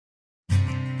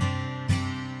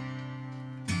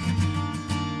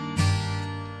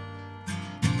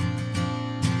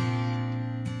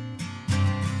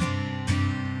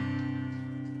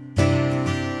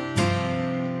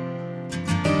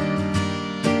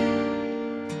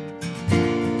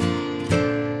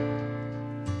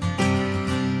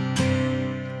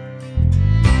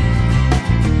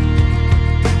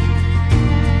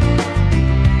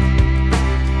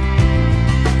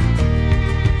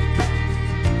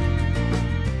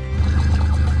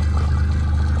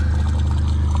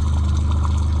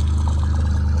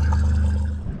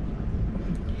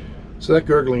So that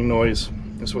gurgling noise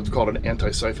is what's called an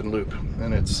anti-siphon loop,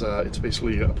 and it's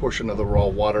basically a portion of the raw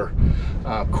water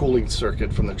cooling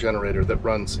circuit from the generator that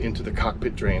runs into the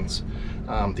cockpit drains.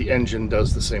 The engine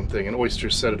does the same thing, and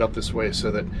Oyster set it up this way so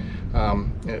that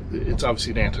it's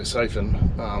obviously an anti-siphon,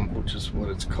 which is what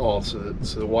it's called, so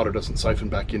the water doesn't siphon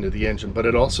back into the engine, but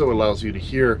it also allows you to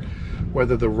hear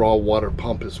whether the raw water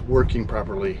pump is working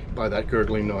properly by that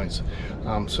gurgling noise.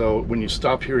 So when you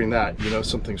stop hearing that, you know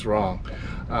something's wrong.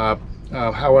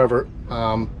 However,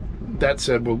 that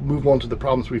said, we'll move on to the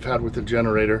problems we've had with the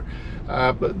generator.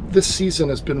 But this season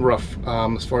has been rough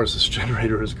as far as this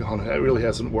generator has gone. It really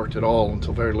hasn't worked at all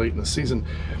until very late in the season.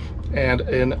 And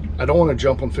I don't want to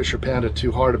jump on Fischer Panda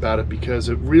too hard about it, because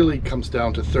it really comes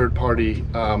down to third-party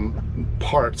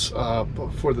parts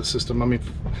for the system. I mean,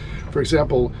 for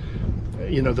example,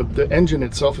 you know, the engine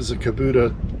itself is a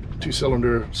Kubota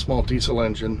 2-cylinder small diesel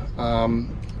engine.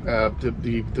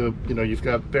 You know, you've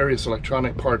got various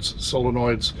electronic parts,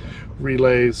 solenoids,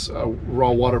 relays,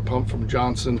 raw water pump from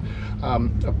Johnson,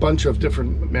 a bunch of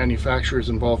different manufacturers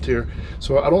involved here.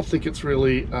 So I don't think it's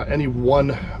really any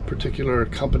one particular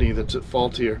company that's at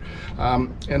fault here.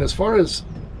 And as far as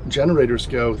generators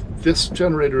go, this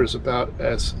generator is about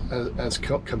as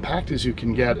compact as you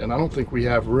can get, and I don't think we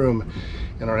have room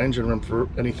in our engine room for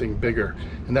anything bigger.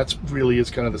 And that's really is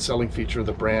kind of the selling feature of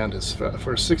the brand, is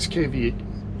for a 6 kVA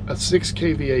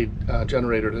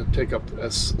generator to take up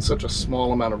such a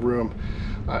small amount of room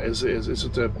is a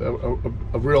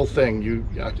real thing.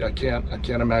 I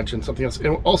can't imagine something else.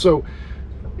 And also,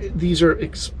 these are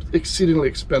exceedingly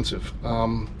expensive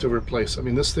to replace. I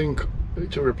mean, this thing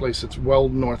to replace, it's well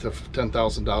north of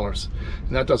 $10,000,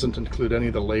 and that doesn't include any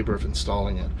of the labor of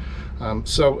installing it.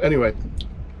 So anyway,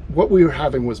 what we were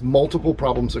having was multiple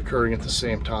problems occurring at the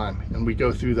same time, and we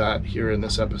go through that here in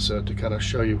this episode to kind of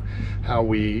show you how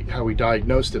we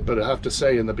diagnosed it. But I have to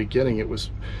say, in the beginning, it was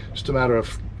just a matter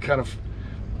of kind of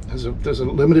there's a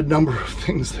limited number of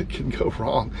things that can go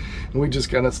wrong, and we just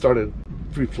kind of started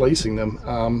replacing them.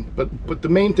 But the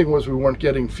main thing was we weren't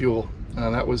getting fuel,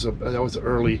 and that was an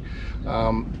early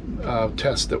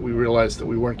test that we realized that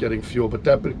we weren't getting fuel. But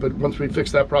once we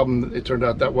fixed that problem, it turned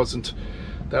out that wasn't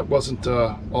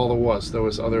all there was. There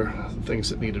was other things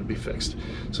that needed to be fixed.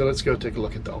 So let's go take a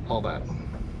look at all that.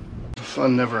 The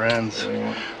fun never ends.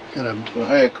 Yeah.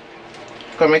 Gotta,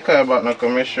 come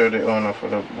and show the owner for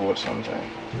the boat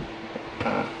sometime.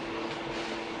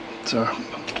 it's our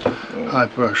high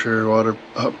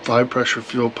pressure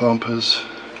fuel pump is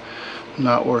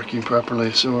not working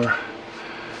properly, so we're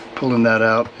pulling that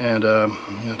out, and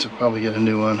you have to probably get a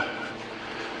new one.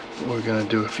 We're gonna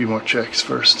do a few more checks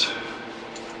first.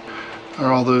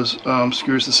 Are all those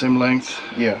screws the same length?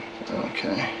 Yeah.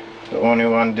 Okay. The only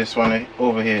one, this one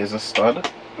over here, is a stud.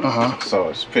 So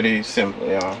it's pretty simple,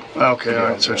 yeah. Okay,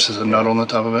 alright, so it's just a nut on the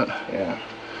top of it? Yeah.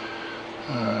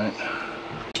 Alright.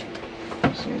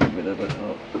 Just need a bit of a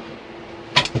help.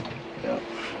 Yeah.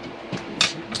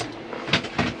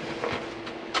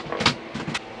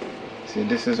 See,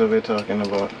 this is what we're talking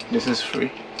about. This is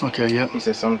free. Okay, yep. He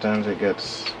says sometimes it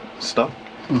gets stuck.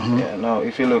 Yeah, now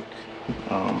if you look,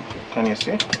 can you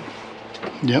see?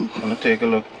 Yep. I'm gonna take a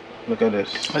look. Look at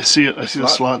this. I see it. I see the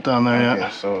slot down there, okay, yeah.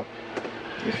 So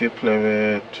if you play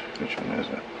with, which one is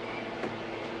it?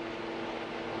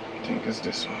 I think it's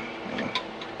this one. Yeah.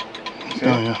 See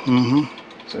Oh, yeah.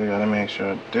 So you gotta make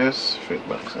sure this fit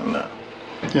backs in that.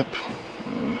 Yep.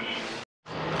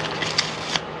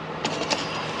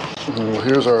 Well,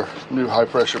 here's our new high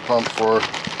pressure pump for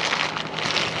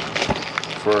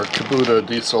Kubota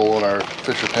diesel on our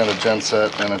Fischer Panda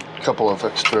genset, and a couple of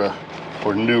extra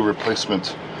or new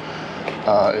replacement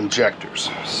injectors.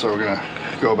 So we're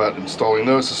gonna go about installing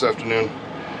those this afternoon.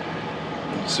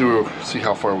 See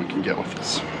how far we can get with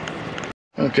this.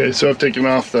 Okay, so I've taken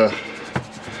off the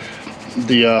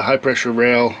high pressure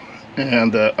rail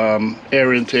and the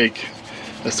air intake.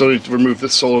 I still need to remove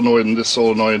this solenoid and this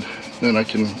solenoid. Then I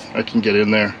can get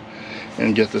in there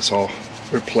and get this all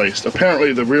replaced.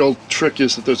 Apparently the real trick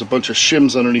is that there's a bunch of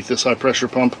shims underneath this high pressure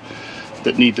pump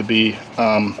that need to be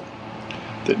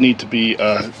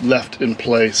left in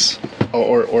place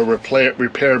or repaired,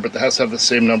 but it has to have the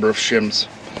same number of shims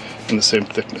and the same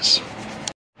thickness.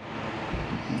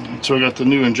 So I got the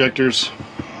new injectors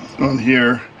on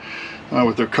here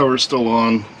with their covers still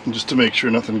on, and just to make sure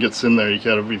nothing gets in there. You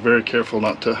got to be very careful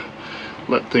not to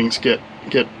let things get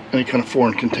any kind of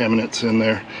foreign contaminants in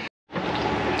there.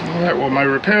 Alright, well, my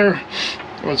repair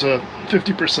was a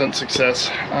 50% success.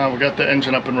 We got the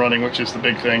engine up and running, which is the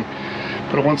big thing.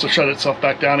 But once it shut itself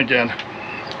back down again,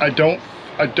 I don't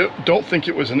think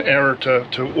it was an error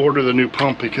to order the new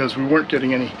pump, because we weren't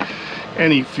getting any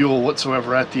any fuel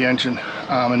whatsoever at the engine,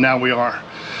 and now we are,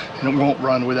 and it won't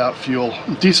run without fuel.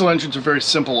 Diesel engines are very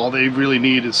simple. All they really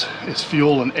need is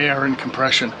fuel and air and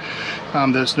compression.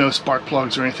 There's no spark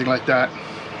plugs or anything like that.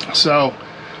 So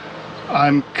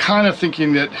I'm kind of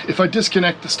thinking that if I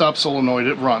disconnect the stop solenoid,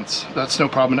 it runs. That's no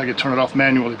problem, and I can turn it off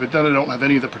manually, but then I don't have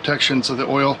any of the protections of the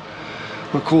oil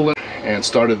or coolant. And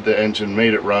started the engine,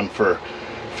 made it run for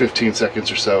 15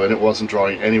 seconds or so, and it wasn't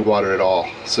drawing any water at all.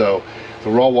 So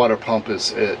the raw water pump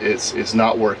is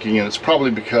not working, and it's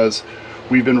probably because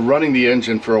we've been running the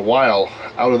engine for a while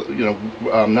out of, you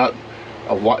know, not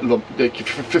a while, like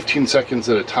 15 seconds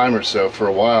at a time or so for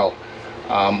a while,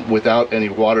 without any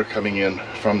water coming in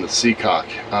from the seacock.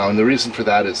 And the reason for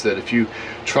that is that if you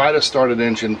try to start an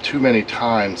engine too many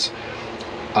times,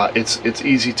 it's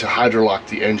easy to hydrolock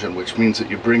the engine, which means that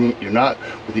you're not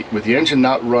with the engine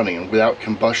not running and without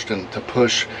combustion to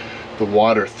push the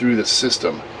water through the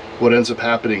system. What ends up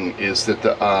happening is that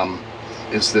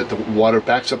the water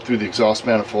backs up through the exhaust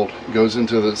manifold, goes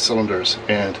into the cylinders,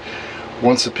 and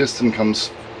once the piston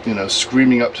comes, you know,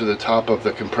 screaming up to the top of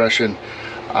the compression,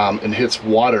 and hits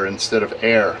water instead of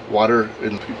air, water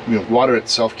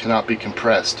itself cannot be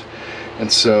compressed,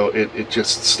 and so it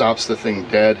just stops the thing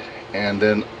dead, and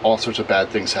then all sorts of bad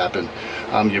things happen.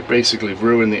 You basically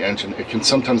ruin the engine. It can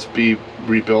sometimes be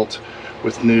rebuilt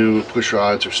with new push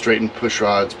rods or straightened push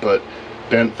rods, but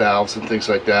bent valves and things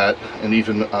like that, and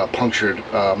even punctured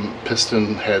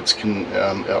piston heads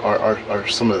are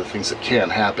some of the things that can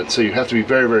happen. So you have to be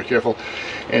very, very careful.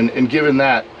 And given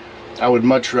that, I would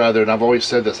much rather, and I've always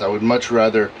said this, I would much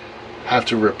rather have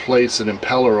to replace an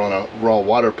impeller on a raw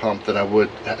water pump than I would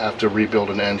have to rebuild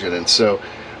an engine. And so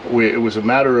it was a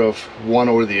matter of one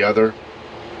or the other.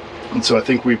 And so I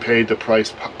think we paid the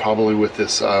price probably with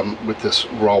this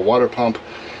raw water pump.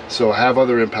 So I have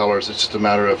other impellers. It's just a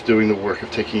matter of doing the work of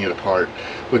taking it apart,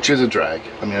 which is a drag.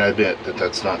 I mean, I admit that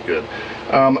that's not good.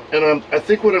 I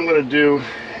think what I'm going to do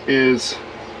is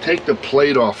take the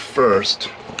plate off first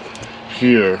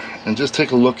here and just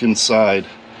take a look inside.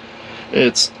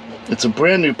 It's a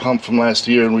brand new pump from last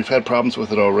year, and we've had problems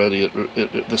with it already.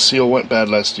 The seal went bad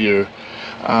last year,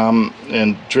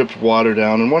 and dripped water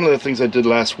down. And one of the things I did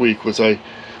last week was I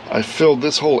filled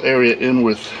this whole area in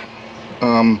with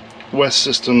West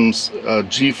Systems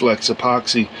G-Flex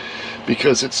epoxy,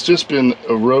 because it's just been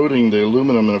eroding the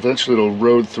aluminum, and eventually it'll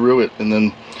erode through it, and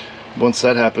then once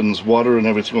that happens, water and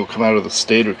everything will come out of the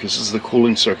stator, because this is the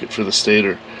cooling circuit for the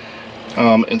stator.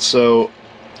 And so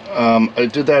I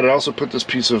did that. I also put this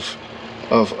piece of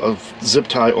zip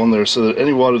tie on there so that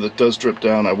any water that does drip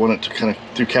down, I want it to kind of,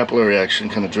 through capillary action,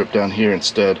 kind of drip down here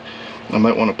instead. I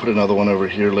might want to put another one over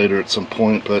here later at some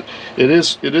point, but it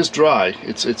is dry.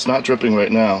 It's not dripping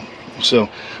right now. So,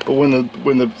 but when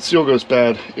the seal goes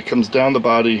bad, it comes down the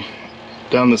body,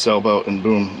 down this elbow, and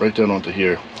boom, right down onto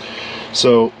here.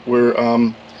 So we're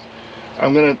I'm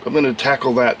gonna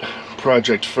tackle that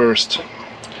project first.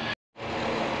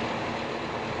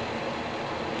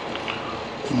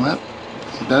 Well,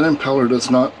 that impeller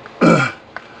does not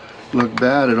look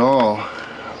bad at all.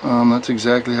 That's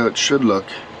exactly how it should look.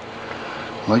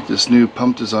 I like this new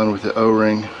pump design with the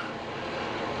O-ring.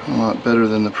 A lot better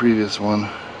than the previous one.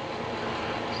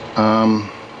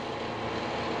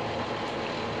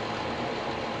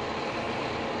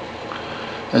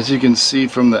 As you can see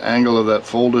from the angle of that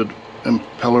folded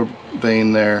impeller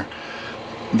vane there,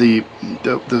 the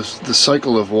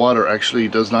cycle of water actually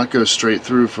does not go straight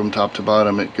through from top to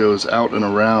bottom. It goes out and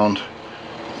around.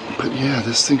 But yeah,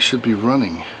 this thing should be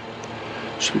running.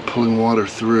 Should be pulling water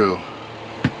through.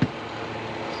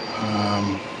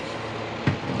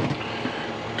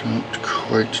 Don't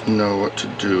quite know what to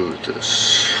do with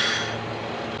this.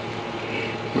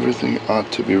 Everything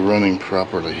ought to be running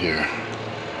properly here.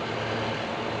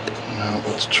 Now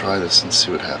let's try this and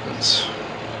see what happens.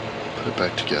 Put it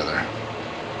back together.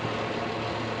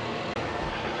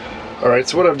 Alright,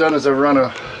 so what I've done is I've run a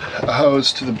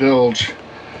hose to the bilge,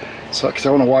 so because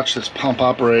I want to watch this pump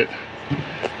operate.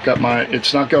 Got my,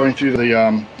 it's not going through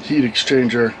the heat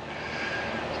exchanger.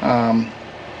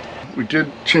 We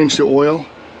did change the oil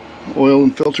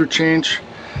and filter change.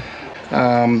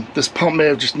 This pump may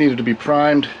have just needed to be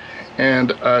primed,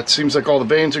 and it seems like all the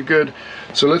vanes are good,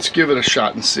 so let's give it a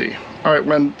shot and see. Alright,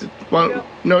 well,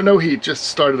 no heat, just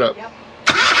start it up. Yep.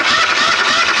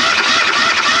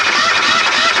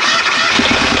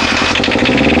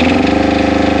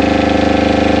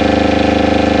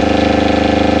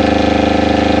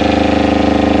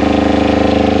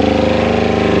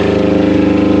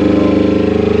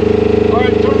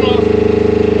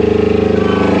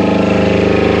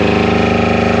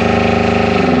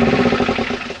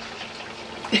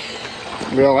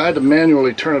 Well, I had to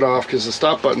manually turn it off because the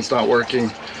stop button's not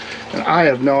working, and I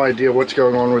have no idea what's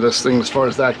going on with this thing as far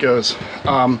as that goes.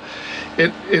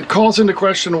 It calls into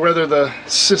question whether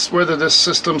this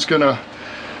system's gonna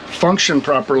function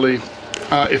properly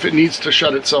if it needs to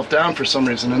shut itself down for some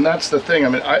reason, and that's the thing. I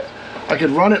mean, I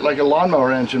could run it like a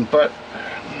lawnmower engine, but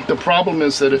the problem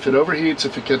is that if it overheats,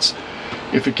 if it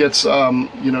gets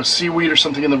you know, seaweed or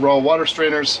something in the raw water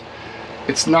strainers,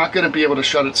 it's not going to be able to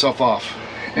shut itself off,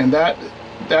 and that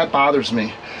bothers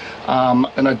me,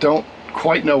 and I don't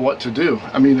quite know what to do.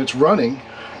 I mean, it's running,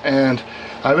 and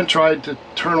I haven't tried to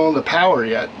turn on the power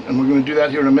yet, and we're going to do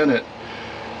that here in a minute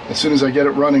as soon as I get it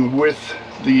running with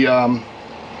the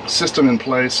system in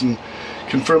place and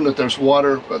confirm that there's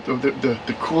water,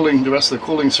 the cooling, the rest of the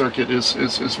cooling circuit is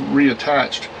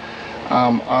reattached.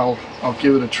 I'll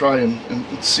give it a try and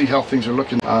see how things are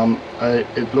looking.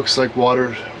 It looks like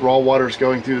raw water is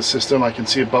going through the system. I can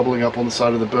see it bubbling up on the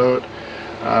side of the boat.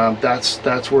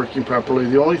 That's working properly.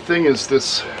 The only thing is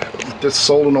this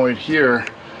solenoid here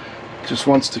just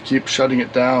wants to keep shutting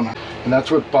it down, and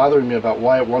that's what's bothering me about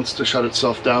why it wants to shut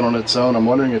itself down on its own. I'm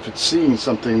wondering if it's seeing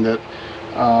something that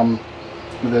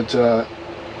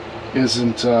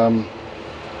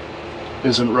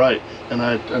isn't right, and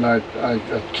I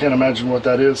can't imagine what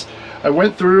that is. I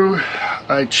went through,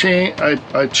 I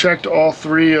checked all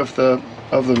three of the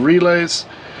relays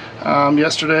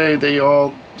yesterday. They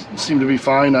all seem to be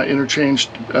fine. I interchanged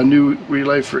a new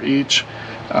relay for each,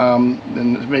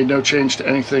 and made no change to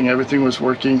anything. Everything was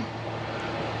working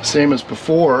same as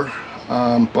before,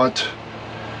 but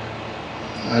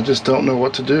I just don't know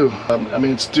what to do. I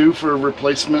mean, it's due for a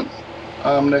replacement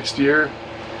next year,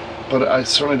 but I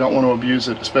certainly don't want to abuse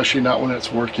it, especially not when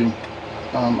it's working.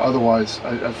 Otherwise,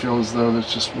 I feel as though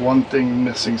there's just one thing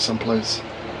missing someplace.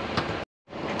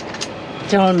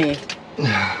 Tell me.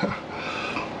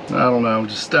 I don't know, I'm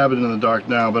just stabbing in the dark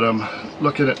now, but I'm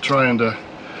looking at trying to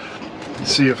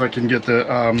see if I can get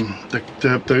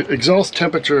the exhaust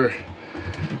temperature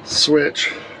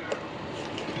switch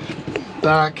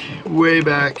back, way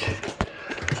back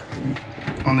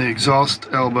on the exhaust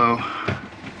elbow,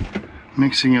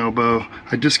 mixing elbow.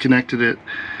 I disconnected it.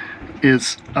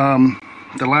 Is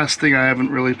the last thing I haven't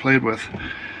really played with.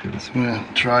 So I'm gonna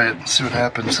try it and see what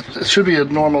happens. It should be a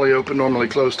normally open, normally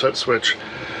closed type switch.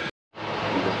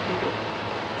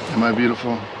 Am I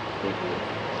beautiful?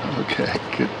 Okay,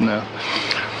 good to know.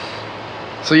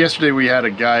 So yesterday we had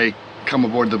a guy come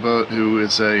aboard the boat who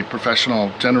is a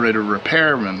professional generator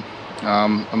repairman,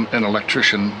 an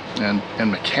electrician and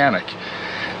mechanic.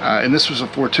 And this was a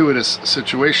fortuitous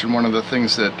situation. One of the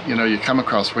things that you come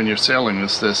across when you're sailing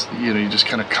is this, you just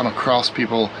kind of come across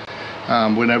people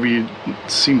whenever you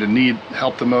seem to need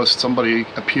help the most, somebody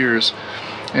appears.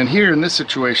 And here in this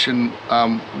situation,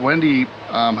 Wendy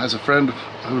has a friend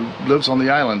who lives on the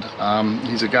island.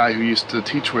 He's a guy who used to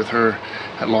teach with her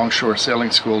at Longshore Sailing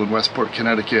School in Westport,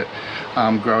 Connecticut,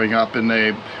 growing up, and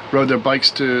they rode their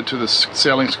bikes to the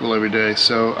sailing school every day.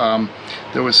 So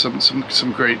there was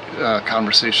some great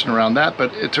conversation around that,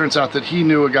 but it turns out that he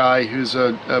knew a guy who's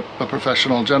a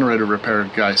professional generator repair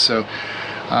guy. So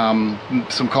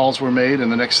some calls were made, and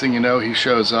the next thing you know, he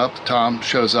shows up, Tom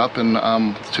shows up, and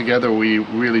together we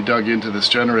really dug into this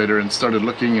generator and started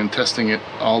looking and testing it,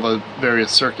 all the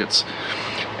various circuits.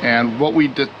 And what we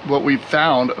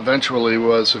found eventually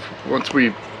was, once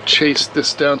we chased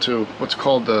this down to what's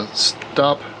called the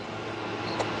stop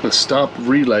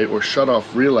relay or shut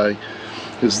off relay,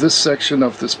 is this section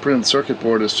of this printed circuit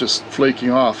board is just flaking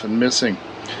off and missing.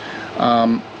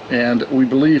 And we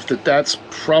believe that that's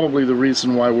probably the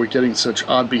reason why we're getting such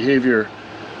odd behavior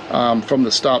from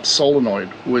the stop solenoid,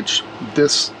 which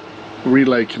this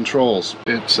relay controls.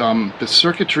 It's the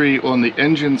circuitry on the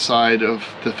engine side of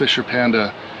the Fischer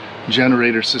Panda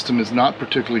generator system is not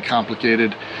particularly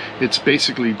complicated. It's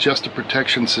basically just a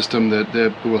protection system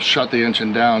that will shut the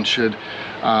engine down should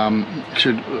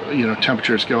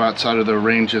temperatures go outside of the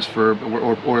ranges for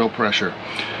oil pressure.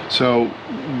 So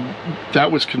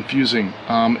that was confusing,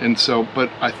 but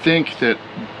I think that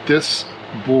this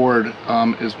board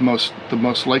is the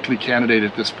most likely candidate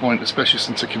at this point, especially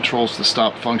since it controls the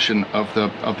stop function of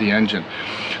the engine.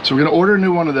 So we're going to order a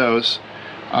new one of those.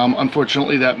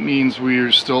 Unfortunately, that means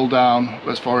we're still down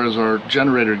as far as our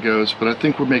generator goes, but I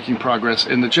think we're making progress,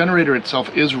 and the generator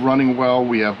itself is running well.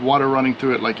 We have water running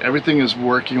through it, like everything is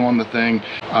working on the thing.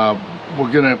 We're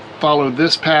going to follow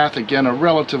this path, again, a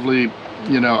relatively,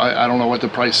 I don't know what the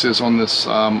price is on this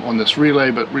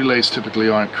relay, but relays typically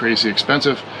aren't crazy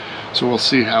expensive, so we'll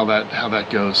see how that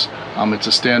goes. It's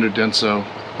a standard Denso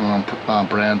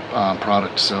brand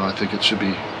product, so I think it should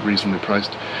be reasonably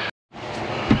priced.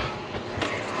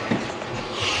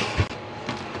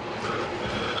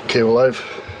 Okay, well I've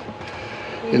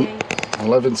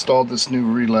installed this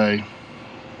new relay. See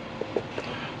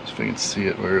if I can see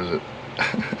it. Where is it?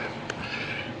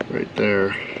 Right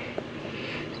there.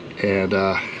 And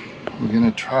we're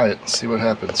gonna try it and see what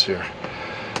happens here.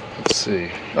 Let's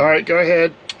see. All right, go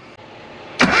ahead.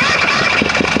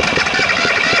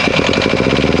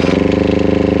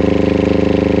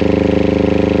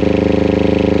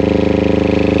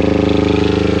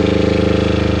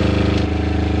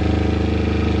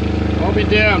 I'll be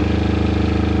damned.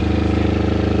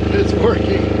 It's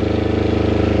working.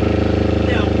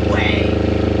 No way.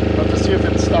 I'll have to see if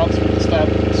it stops with the stop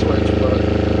switch, but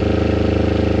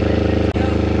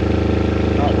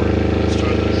not working. Let's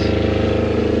try this.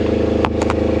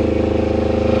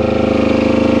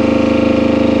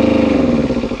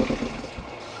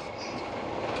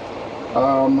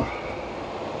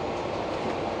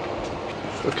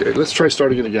 Okay, let's try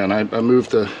starting it again. I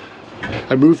moved the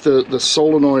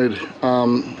solenoid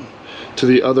to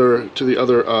the other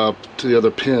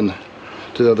pin,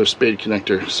 to the other spade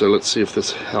connector. So let's see if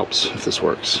this helps, if this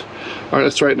works. All right,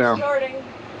 let's try it now. Starting.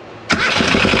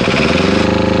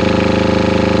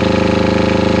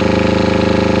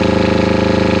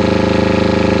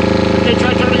 Okay,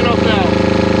 try turning it off now.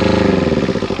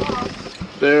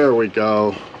 There we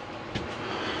go.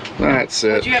 That's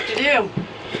it. What'd you have to do?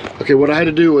 Okay, what I had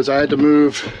to do was I had to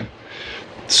move.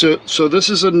 So this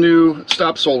is a new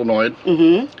stop solenoid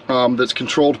that's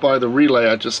controlled by the relay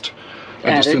I just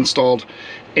installed,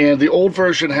 and the old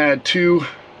version had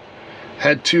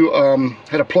had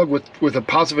a plug with a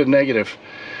positive and negative,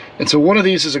 and so one of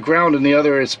these is a ground and the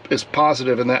other is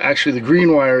positive, and that actually the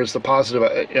green wire is the positive.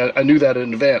 I knew that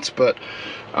in advance, but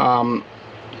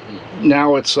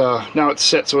now it's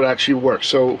set so it actually works.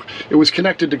 So it was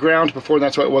connected to ground before, and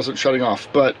that's why it wasn't shutting off,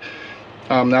 but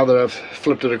now that I've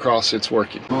flipped it across, it's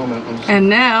working. And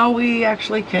now we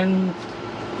actually can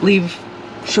leave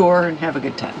shore and have a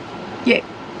good time. Yay.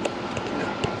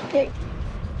 Yay.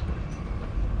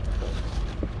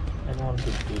 I want to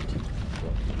beat.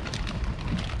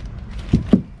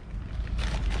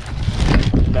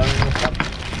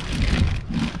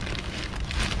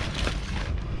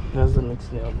 That's the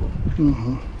next level.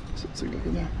 So let's take a look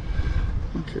in there.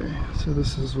 Okay, so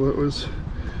this is what was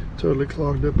totally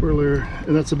clogged up earlier,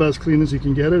 and that's about as clean as you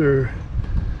can get it, or?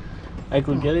 I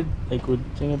could get it, I could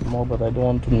clean it more, but I don't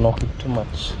want to knock it too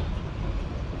much,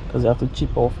 because I have to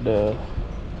chip off the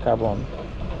carbon.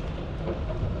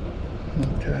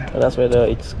 Okay. But that's where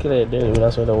it's clear there,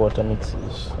 that's where the water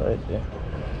mixes, right there.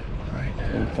 Right.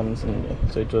 And it comes in there.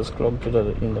 So it was clogged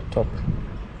to in the top.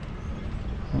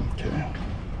 Okay.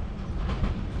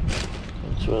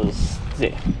 Which was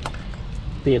there.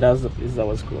 There, that's the place that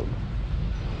was clogged.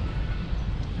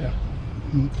 Yeah.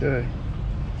 Okay.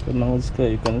 But now it's clear,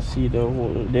 you can see the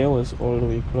hole. There was all the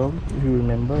way clogged. If you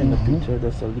remember in the picture,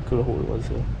 there's a little hole was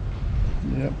there.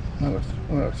 Yep, that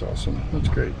looks awesome. That's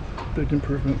great. Big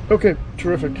improvement. Okay,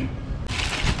 terrific.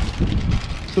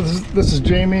 So this is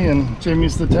Jamie, and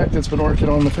Jamie's the tech that's been working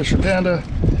on the Fischer Panda.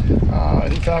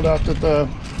 He found out that the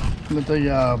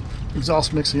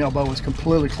exhaust mixing elbow was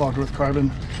completely clogged with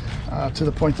carbon, to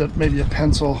the point that maybe a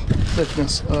pencil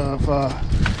thickness of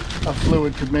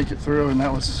fluid could make it through, and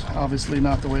that was obviously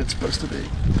not the way it's supposed to be.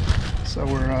 So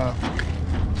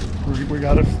we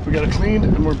got it cleaned,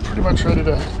 and we're pretty much ready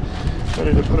to put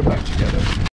it back together.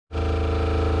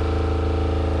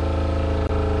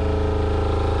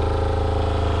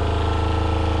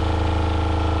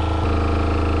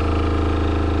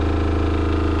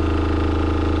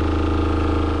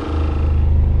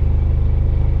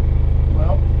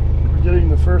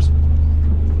 First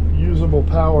usable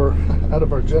power out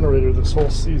of our generator this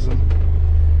whole season.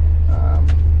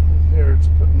 Here it's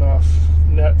putting off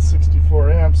net 64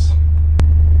 amps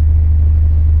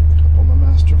up on the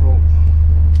master volt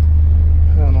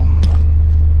panel.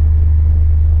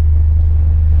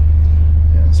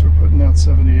 Yeah, so we're putting out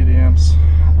 78 amps.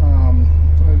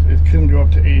 It can go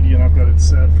up to 80, and I've got it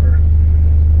set for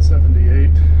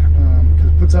 78,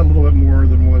 because it puts out a little bit more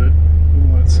than what it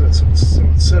says. So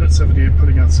it's set at 78,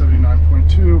 putting out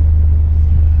 79.2,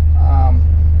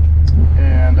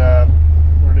 and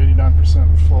we're at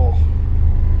 89% full.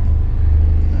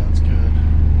 That's good.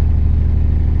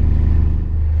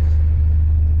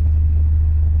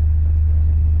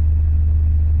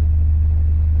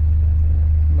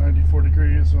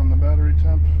 Degrees on the battery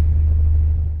temp.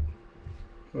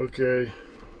 Okay,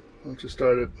 let's just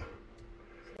start it.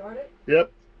 Start it?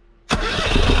 Yep.